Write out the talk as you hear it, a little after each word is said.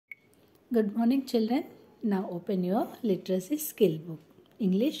Good morning children. Now open your literacy skill book,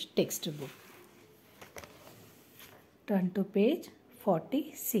 English textbook. Turn to page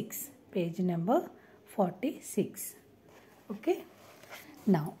 46, page number 46. Okay.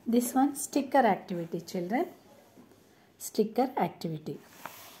 Now this one sticker activity children. Sticker activity.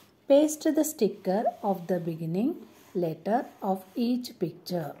 Paste the sticker of the beginning letter of each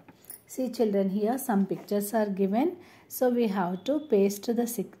picture. See children, here some pictures are given. So we have to paste the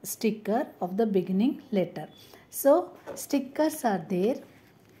sticker of the beginning letter. So stickers are there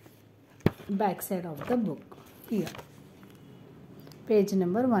back side of the book here. Page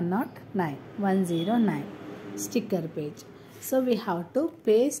number 109 sticker page. So we have to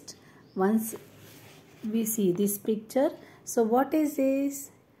paste once we see this picture. So what is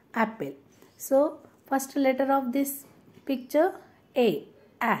this? Apple. So first letter of this picture A.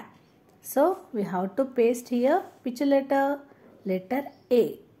 So we have to paste here which letter? Letter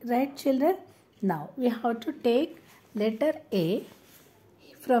A. Right children? Now we have to take letter A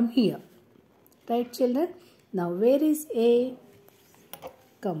from here. Right children? Now where is A?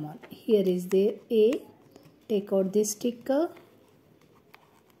 Come on. Here is there A. Take out this sticker.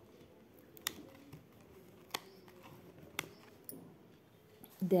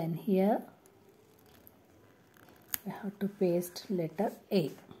 Then here we have to paste letter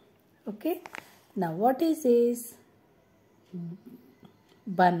A. Okay. Now what is this?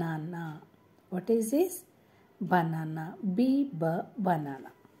 Banana. What is this? Banana.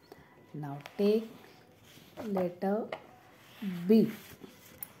 Banana. Now take letter B.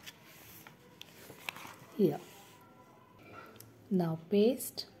 Here. Now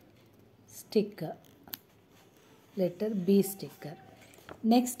paste sticker. Letter B sticker.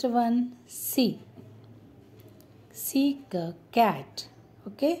 Next one C. Cat.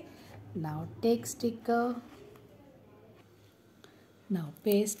 Okay. Now take sticker. Now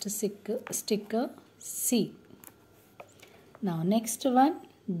paste sticker C. Now next one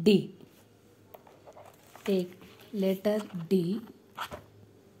D. Take letter D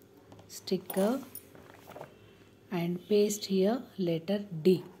sticker and paste here letter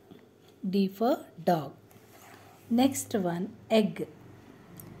D. D for dog. Next one egg.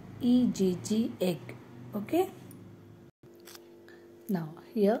 EGG egg. Okay. Now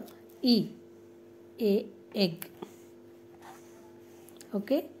here E. Egg.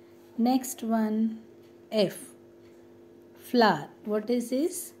 Okay. Next one F. Flower. What is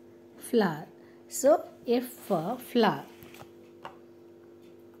this? Flower. So F for flower.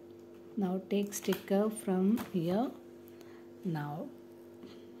 Now take sticker from here. Now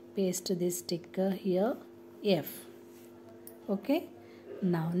paste this sticker here F. Okay.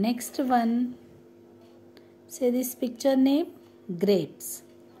 Now next one. Say this picture name. Grapes.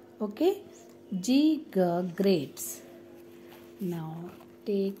 Okay. Grapes. Now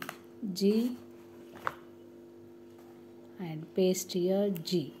take G and paste here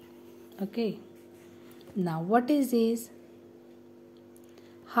G. Okay. Now what is this?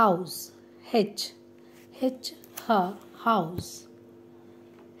 House. H. House.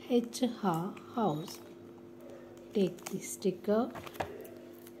 House. Take this sticker.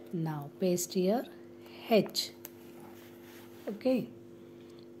 Now paste here H. Okay.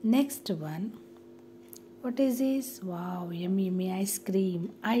 Next one. What is this? Wow, yummy ice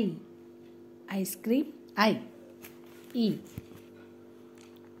cream. I. Ice cream. I. E.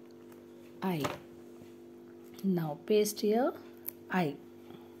 I. Now paste here I.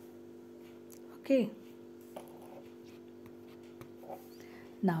 Okay.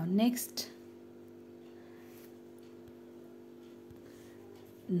 Now next.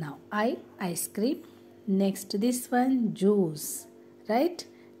 Now I. Ice cream. Next this one juice. Right?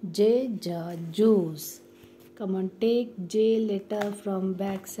 J. Juice. Come on, take J letter from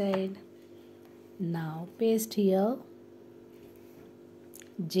back side. Now paste here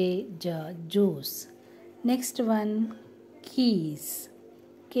J. Juice. Next one keys.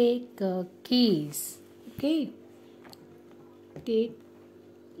 Keys. Okay. Take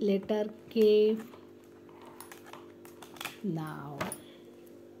letter K. Now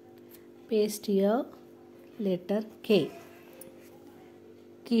paste here letter K.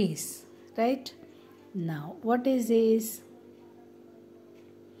 Keys. Right? Now what is this?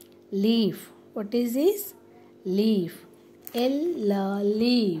 Leaf. What is this? Leaf.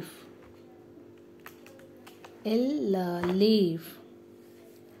 Leaf. Leaf.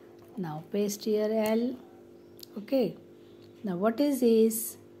 Now paste here L. Okay. Now what is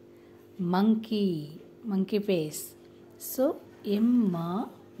this? Monkey. Monkey paste. So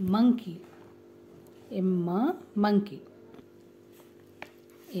monkey. Monkey.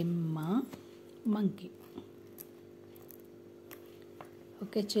 Monkey.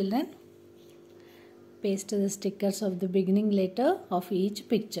 Okay children. paste the stickers of the beginning letter of each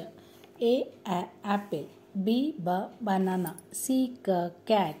picture. A, apple. B, banana. C,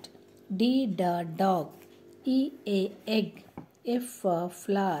 cat. D, dog. E, egg. F,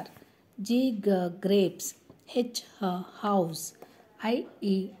 flower. G, grapes. H, house. I,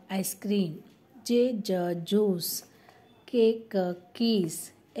 ice cream. J, juice. K,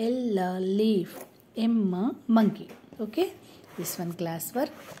 keys. L, leaf. M, monkey. Okay, this one classwork.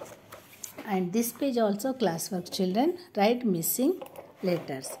 And this page also classwork, children. Write missing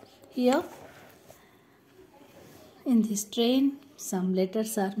letters. Here in this train some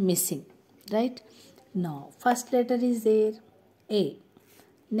letters are missing, right? Now first letter is there, A.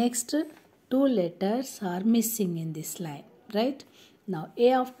 Next two letters are missing in this line, right? Now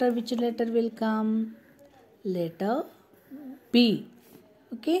A after which letter will come? Letter B.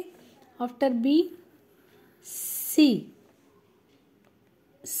 Okay, after B, C.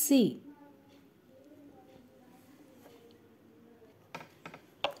 See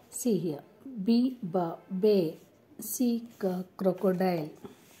here, B, bay. C, crocodile.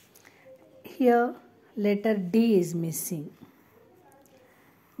 Here letter D is missing.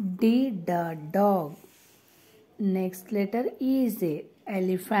 D, dog. Next letter E is there,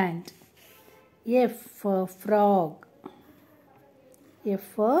 elephant. F, frog. F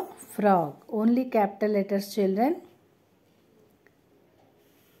for frog. Only capital letters, children.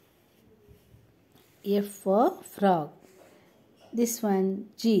 F for frog. This one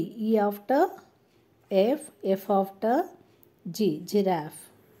G. E after F. F after G. Giraffe.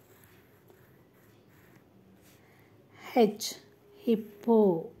 H.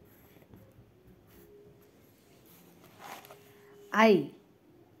 Hippo. I.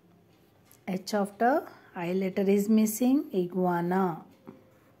 H after I letter is missing. Iguana.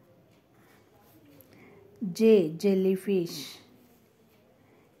 J. Jellyfish.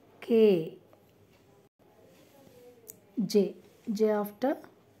 K. J after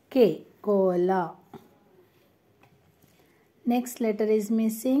K. Koala. Next letter is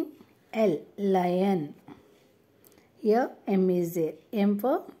missing. L. Lion. Here M is there. M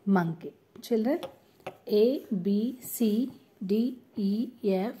for monkey. Children, A, B, C, D, E,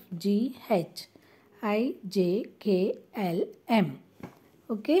 F, G, H, I, J, K, L, M.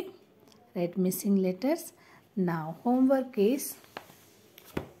 Okay, write missing letters. Now homework is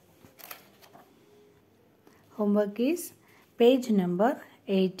page number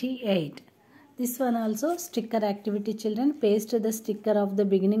 88. This one also sticker activity, children. Paste the sticker of the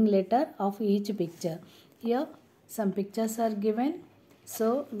beginning letter of each picture. Here some pictures are given,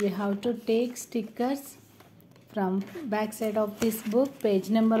 so we have to take stickers from back side of this book, page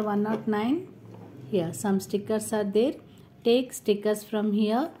number 109. Here some stickers are there. Take stickers from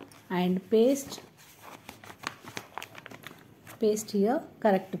here and paste here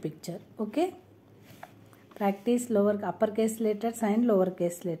correct picture. Okay, practice uppercase letters and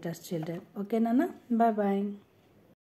lowercase letters, children. Okay, Nana, bye bye.